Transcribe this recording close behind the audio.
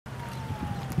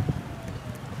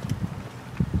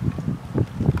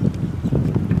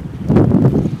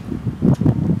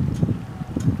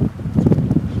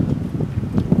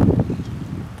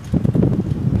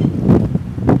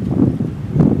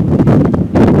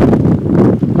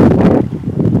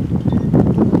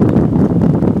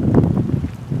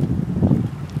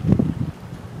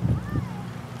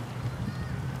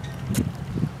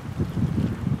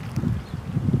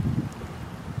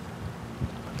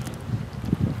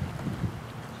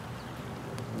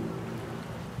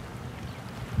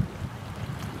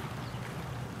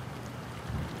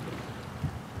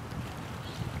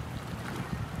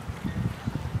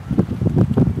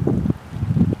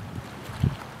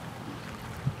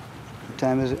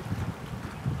time is it?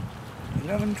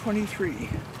 11:23.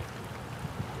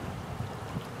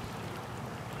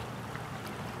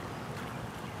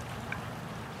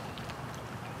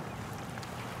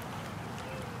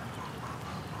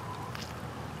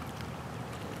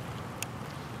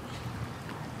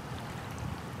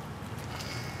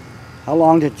 How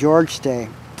long did George stay?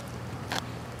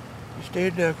 He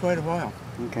stayed quite a while.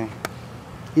 Okay.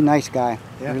 He's a nice guy.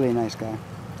 Yeah. Really nice guy.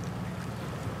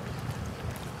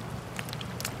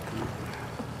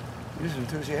 He was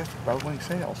enthusiastic about wing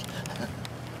sails.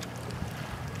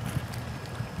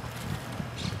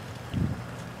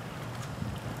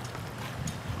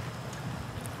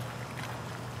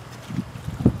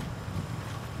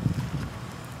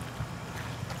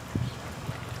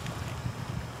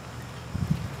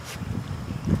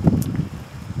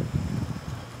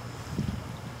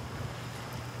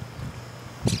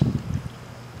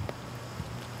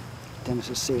 Dennis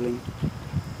is sailing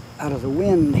out of the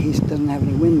wind. He doesn't have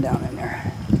any wind down in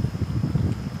there.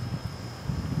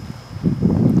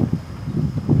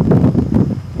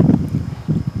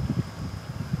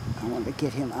 I want to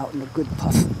get him out in a good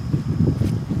puff.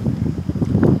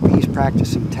 He's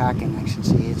practicing tacking. I should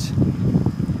see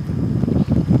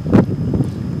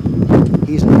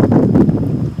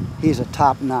he's a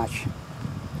top-notch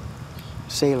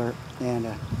sailor and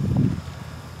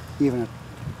even a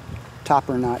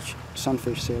topper-notch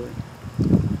sunfish sailor.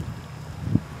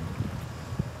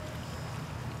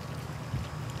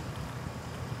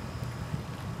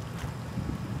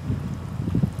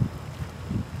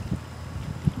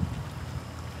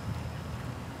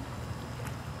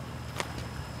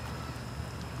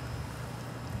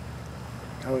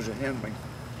 How was it handling?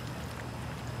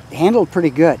 Handled pretty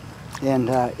good, and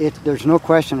there's no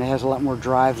question it has a lot more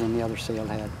drive than the other sail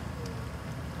had.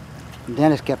 And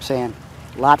Dennis kept saying,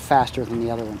 a lot faster than the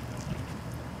other one.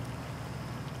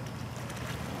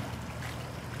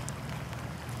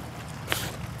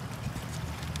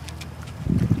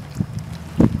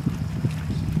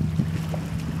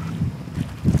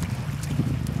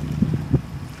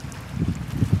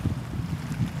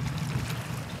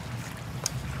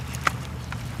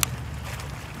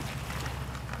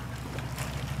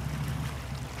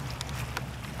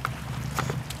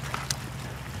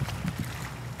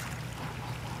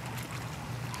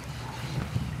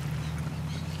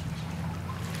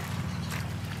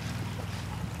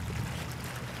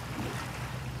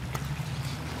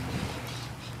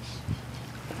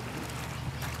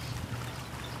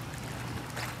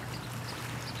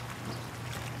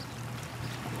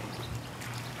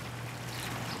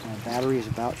 Battery is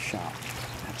about shot.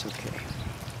 That's okay.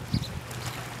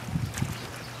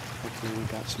 Hopefully we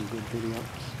got some good video.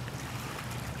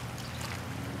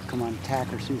 Come on,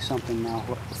 tack or do something now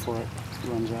before it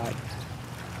runs out.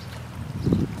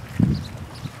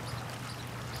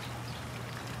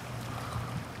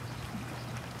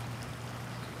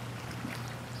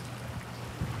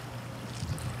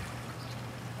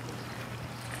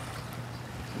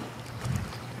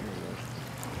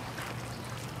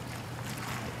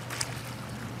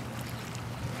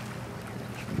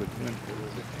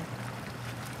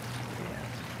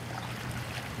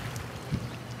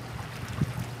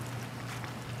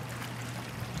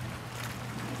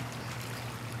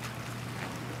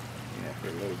 For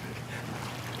a little bit.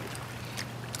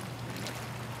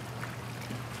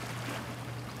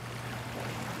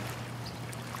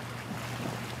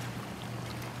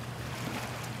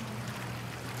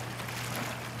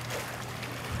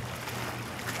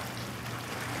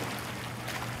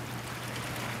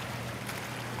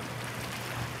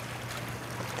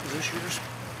 Is this yours?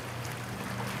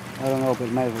 I don't know, but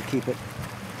might as well keep it.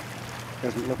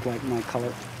 Doesn't look like my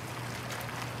color.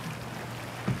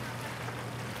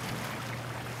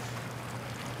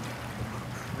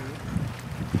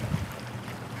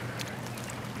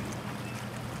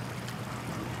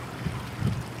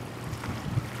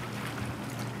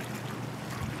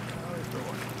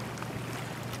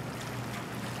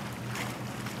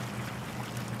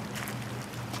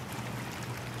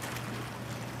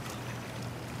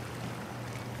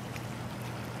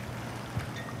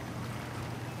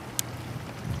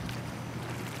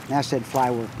 Masthead fly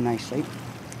worked nicely.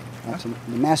 The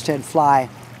masthead fly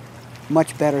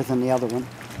much better than the other one.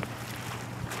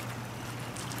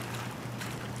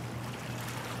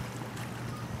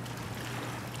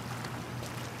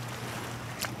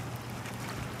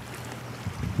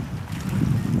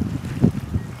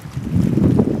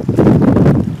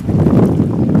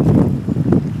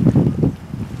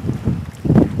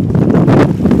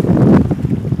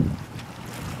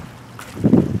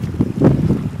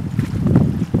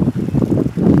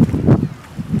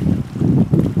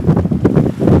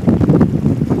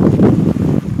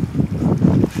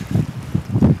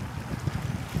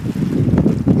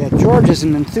 was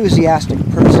an enthusiastic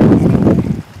person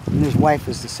anyway, and his wife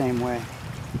is the same way.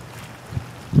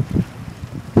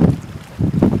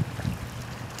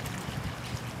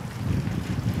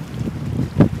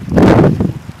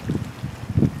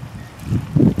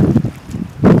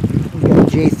 We got a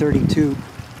J32.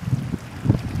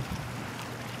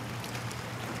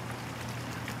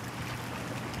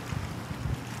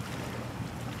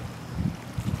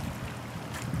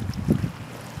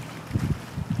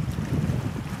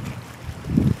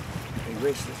 He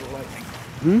races the lightning.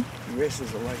 Hmm? He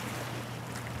races the lightning.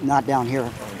 Not down here.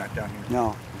 Oh, not down here.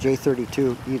 No,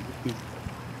 J32.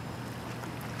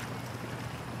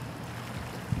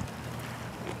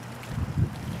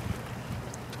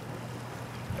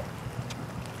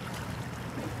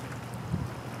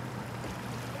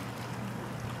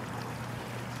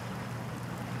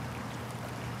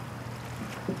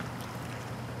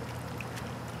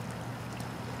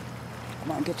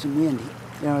 Come on, get some wind.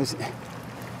 You know,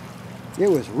 it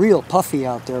was real puffy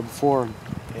out there before.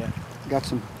 Yeah. Got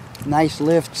some nice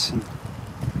lifts. And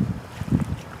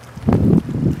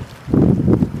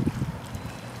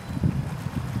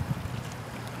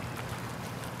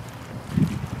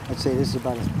I'd say this is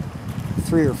about a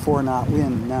 3 or 4 knot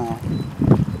wind now.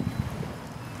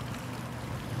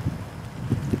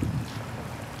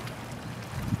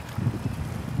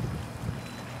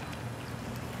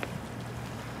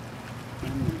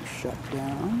 I'm going to shut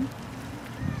down.